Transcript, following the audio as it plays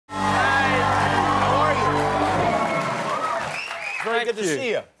Very good to see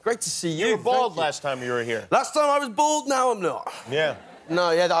you. Great to see you. You were bald last time you were here. Last time I was bald, now I'm not. Yeah.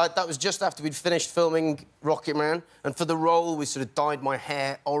 No, yeah, that was just after we'd finished filming Rocketman, and for the role, we sort of dyed my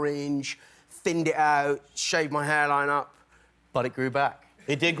hair orange, thinned it out, shaved my hairline up, but it grew back.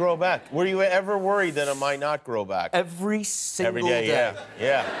 It did grow back. Were you ever worried that it might not grow back? Every single day.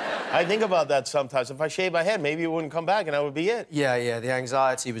 Yeah. I think about that sometimes. If I shaved my head, maybe it wouldn't come back and that would be it. Yeah, the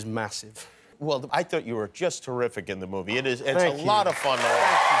anxiety was massive. Well, I thought you were just terrific in the movie. It's a Thank you. lot of fun to watch.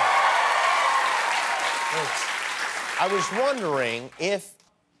 Thanks. I was wondering if,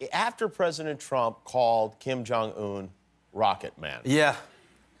 after President Trump called Kim Jong-un Rocketman, Yeah.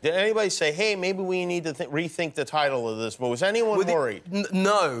 did anybody say, hey, maybe we need to rethink the title of this movie? Was anyone worried?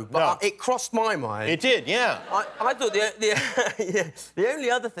 No, but No. it crossed my mind. It did, yeah. I thought the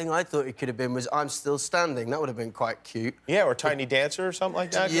only other thing I thought it could have been was I'm Still Standing. That would have been quite cute. Yeah, or Tiny Dancer or something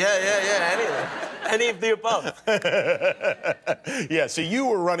like that? Yeah, any of the above. Yeah, so you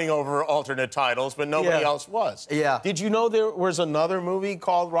were running over alternate titles, but nobody else was. Yeah. Did you know there was another movie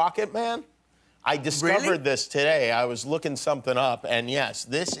called Rocketman? I discovered this today. I was looking something up, and yes,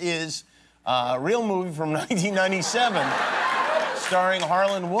 this is a real movie from 1997, starring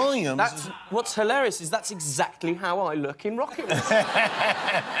Harlan Williams. What's hilarious is that's exactly how I look in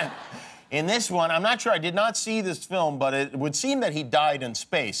Rocketman. In this one, I'm not sure, I did not see this film, but it would seem that he died in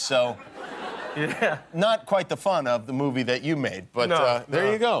space, so... Yeah. Not quite the fun of the movie that you made, but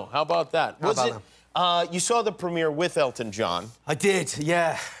there you go. How about that? You saw the premiere with Elton John. I did,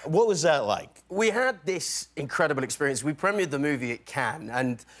 yeah. What was that like? We had this incredible experience. We premiered the movie at Cannes,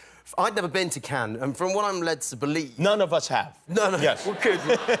 and I'd never been to Cannes, and from what I'm led to believe... None of us have. No. Yes. Well, good.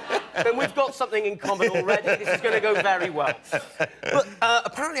 Then we've got something in common already. This is going to go very well. But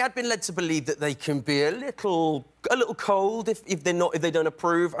apparently I'd been led to believe that they can be a little cold if they don't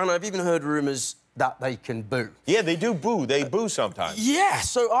approve, and I've even heard rumours that they can boo. Yeah, they do boo. They boo sometimes. Yeah,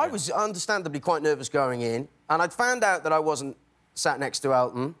 so I was understandably quite nervous going in, and I'd found out that I wasn't sat next to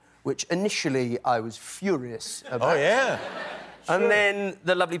Elton, which initially I was furious about. Oh, yeah. And then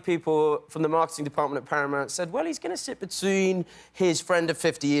the lovely people from the marketing department at Paramount said, well, he's going to sit between his friend of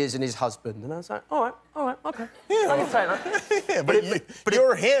 50 years and his husband. And I was like, all right, OK. Yeah. I can say that. Yeah, but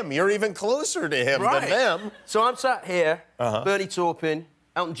you're him. You're even closer to him than them. So I'm sat here, Bernie Taupin,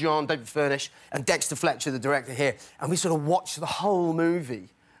 Elton John, David Furnish, and Dexter Fletcher, the director, here, and we sort of watched the whole movie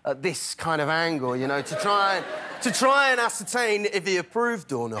at this kind of angle, you know, to try and ascertain if he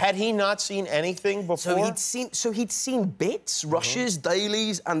approved or not. Had he not seen anything before? So he'd seen bits, rushes,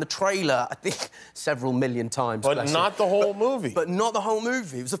 dailies, and the trailer, I think, several million times. But not the whole movie. But not the whole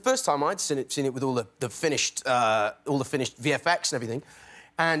movie. It was the first time I'd seen it with all the finished VFX and everything,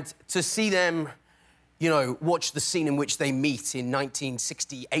 and to see them, you know, watch the scene in which they meet in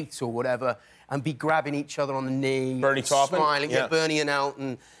 1968 or whatever, and be grabbing each other on the knee, Bernie Taupin, smiling, Bernie and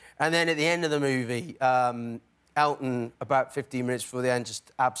Elton, and then at the end of the movie, Elton, about 15 minutes before the end,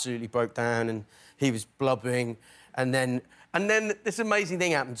 just absolutely broke down, and he was blubbering, and then this amazing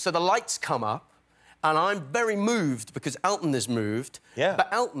thing happened. So the lights come up, and I'm very moved because Elton is moved. Yeah. But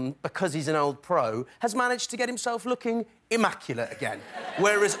Elton, because he's an old pro, has managed to get himself looking immaculate again.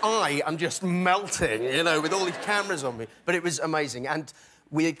 Whereas I am just melting, you know, with all these cameras on me. But it was amazing. And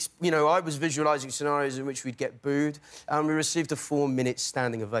I was visualising scenarios in which we'd get booed, and we received a 4-minute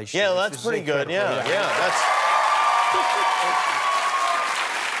standing ovation. Yeah, that's pretty good. Yeah, that's...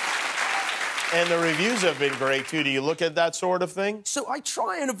 And the reviews have been great, too. Do you look at that sort of thing? So I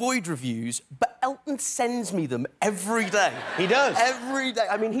try and avoid reviews, but Elton sends me them every day. He does? Every day.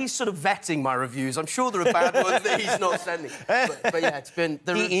 I mean, he's sort of vetting my reviews. I'm sure there are bad ones that he's not sending. But yeah, it's been...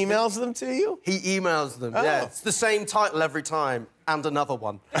 He emails them to you? He emails them, yeah. It's the same title every time, and another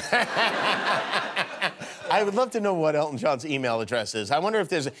one. I would love to know what Elton John's email address is. I wonder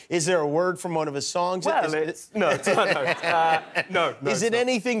if is there a word from one of his songs? Well, no. Is it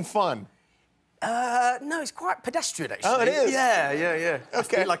anything fun? No, it's quite pedestrian, actually. Oh, it is? Yeah.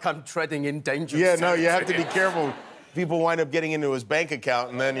 Okay. I feel like I'm treading in dangerous territory. No, you have to be careful. People wind up getting into his bank account,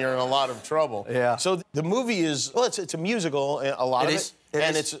 and then you're in a lot of trouble. Yeah. So the movie is, well, it's a musical, a lot of it.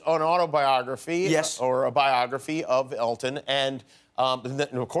 It's an autobiography. Yes. Or a biography of Elton, and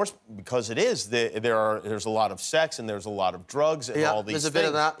of course, because it is, there's a lot of sex, and there's a lot of drugs, and all these things. There's a bit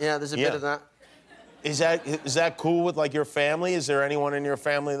of that. Yeah, there's a bit of that. Is that cool with, like, your family? Is there anyone in your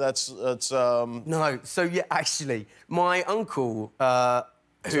family that's No. So, yeah, actually, my uncle...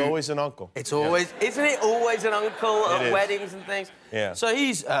 It's always an uncle. It's always... Isn't it always an uncle at weddings and things? Yeah. So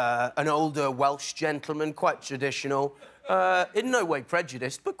he's an older Welsh gentleman, quite traditional. In no way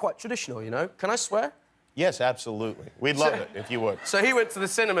prejudiced, but quite traditional, you know? Can I swear? Yes, absolutely. We'd love it if you would. So he went to the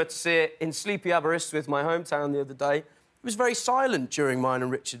cinema to see it in Sleepy Aberystwyth, my hometown, the other day. It was very silent during mine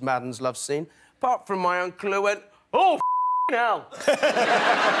and Richard Madden's love scene, apart from my uncle who went, "Oh, hell,"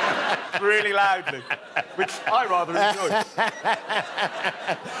 really loudly, which I rather enjoyed.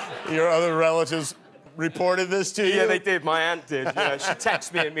 Your other relatives reported this to you? Yeah, they did. My aunt did. Yeah, she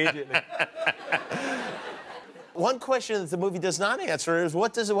texted me immediately. One question that the movie does not answer is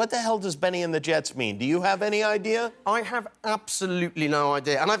what the hell does Benny and the Jets mean? Do you have any idea? I have absolutely no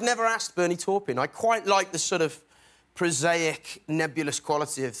idea, and I've never asked Bernie Taupin. I quite like the sort of prosaic, nebulous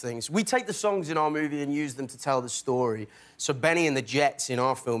quality of things. We take the songs in our movie and use them to tell the story. So Benny and the Jets in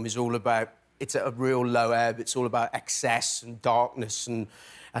our film is all about, it's at a real low ebb, it's all about excess and darkness and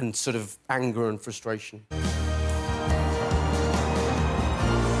sort of anger and frustration.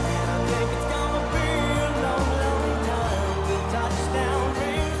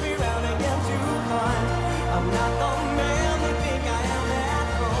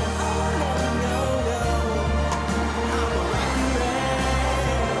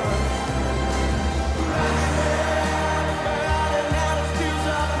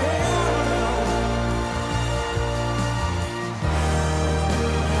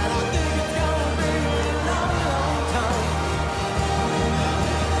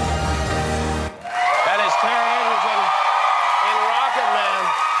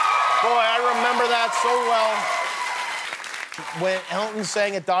 So well. When Elton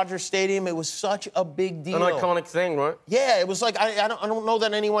sang at Dodger Stadium, it was such a big deal. An iconic thing, right? Yeah, it was like, I don't know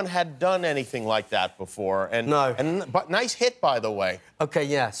that anyone had done anything like that before. And, no. But nice hit, by the way. OK,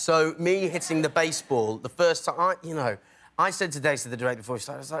 yeah. So me hitting the baseball, the first time, I said to Dexter, the director, before we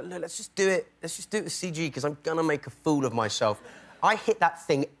started, I was like, look, let's just do it with CG, because I'm going to make a fool of myself. I hit that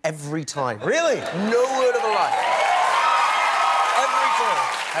thing every time. Really? No word of a lie. Every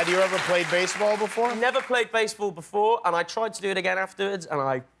time. Had you ever played baseball before? Never played baseball before, and I tried to do it again afterwards, and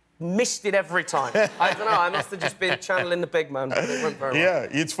I missed it every time. I don't know, I must have just been channeling the big man, but it went very well. Yeah,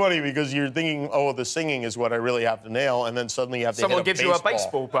 it's funny because you're thinking, oh, the singing is what I really have to nail, and then suddenly you have to Someone hit a gives you a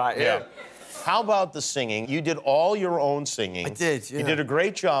baseball bat, yeah. How about the singing? You did all your own singing. I did, yeah. You did a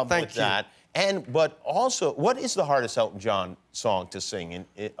great job with you. that. But also, what is the hardest Elton John song to sing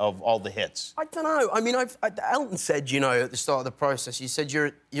of all the hits? I don't know. I mean, Elton said, at the start of the process, he said,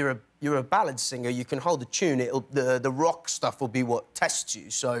 you're a ballad singer. You can hold the tune. The rock stuff will be what tests you.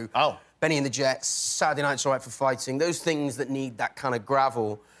 So, Benny and the Jets, Saturday Night's All Right for Fighting, those things that need that kind of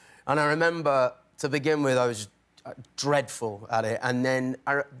gravel. And I remember, to begin with, I was dreadful at it. And then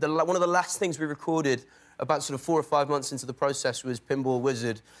one of the last things we recorded about sort of 4 or 5 months into the process was Pinball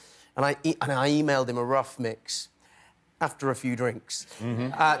Wizard. And I emailed him a rough mix after a few drinks,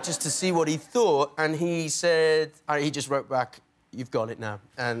 just to see what he thought. And he said, he just wrote back, "You've got it now."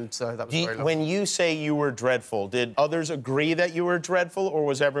 And so that was very lovely. When you say you were dreadful, did others agree that you were dreadful, or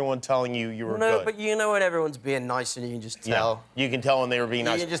was everyone telling you you were good? No, but you know when everyone's being nice and you can just tell. Yeah, you can tell when they were being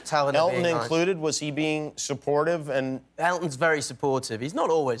nice. You can just tell when they're being nice. Elton included, was he being supportive? And Elton's very supportive. He's not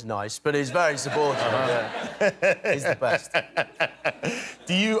always nice, but he's very supportive. Yeah. He's the best.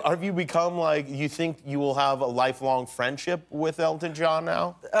 Have you become like, you think you will have a lifelong friendship with Elton John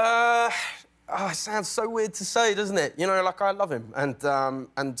now? It sounds so weird to say, doesn't it? Like, I love him. And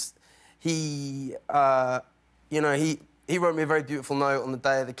he, he wrote me a very beautiful note on the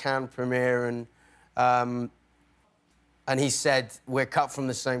day of the Cannes premiere, and he said, "We're cut from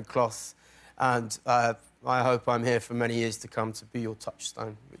the same cloth, and I hope I'm here for many years to come to be your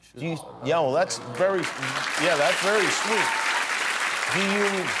touchstone." Which is well, that's very sweet.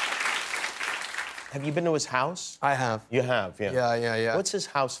 Have you been to his house? I have. You have, yeah. Yeah. What's his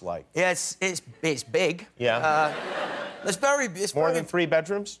house like? Yeah, it's big. Yeah. It's more than 3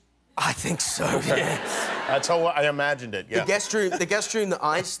 bedrooms? I think so. Yeah. That's how I imagined it. Yeah. The guest room that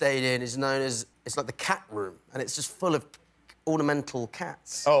I stayed in is known as, it's like the cat room, and it's just full of ornamental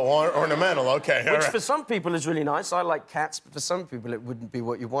cats. Oh, ornamental, OK. Which for some people is really nice. I like cats, but for some people it wouldn't be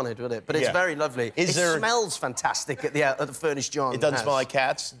what you wanted, would it? But it's very lovely. It smells fantastic at the furnished John. It doesn't smell like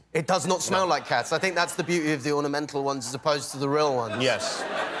cats? It does not smell like cats. I think that's the beauty of the ornamental ones as opposed to the real ones. Yes.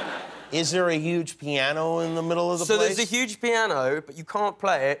 Is there a huge piano in the middle of the place? So there's a huge piano, but you can't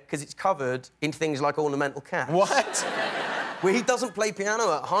play it because it's covered in things like ornamental cats. What? Well, he doesn't play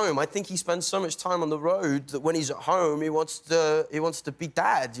piano at home. I think he spends so much time on the road that when he's at home, he wants to be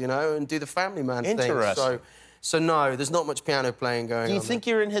dad, and do the family man thing. Interesting. So no, there's not much piano playing going on. Do you think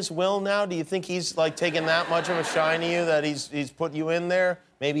you're in his will now? Do you think he's like taking that much of a shine to you that he's put you in there?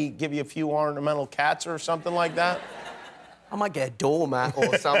 Maybe give you a few ornamental cats or something like that? I might get a doormat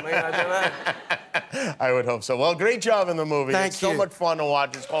or something. I don't know. I would hope so. Well, great job in the movie. Thank you. So much fun to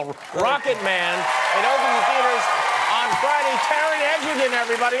watch. It's called Rocketman. It opens in theaters on Friday. Taron Egerton,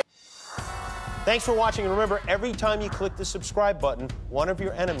 everybody. Thanks for watching, and remember, every time you click the subscribe button, one of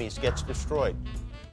your enemies gets destroyed.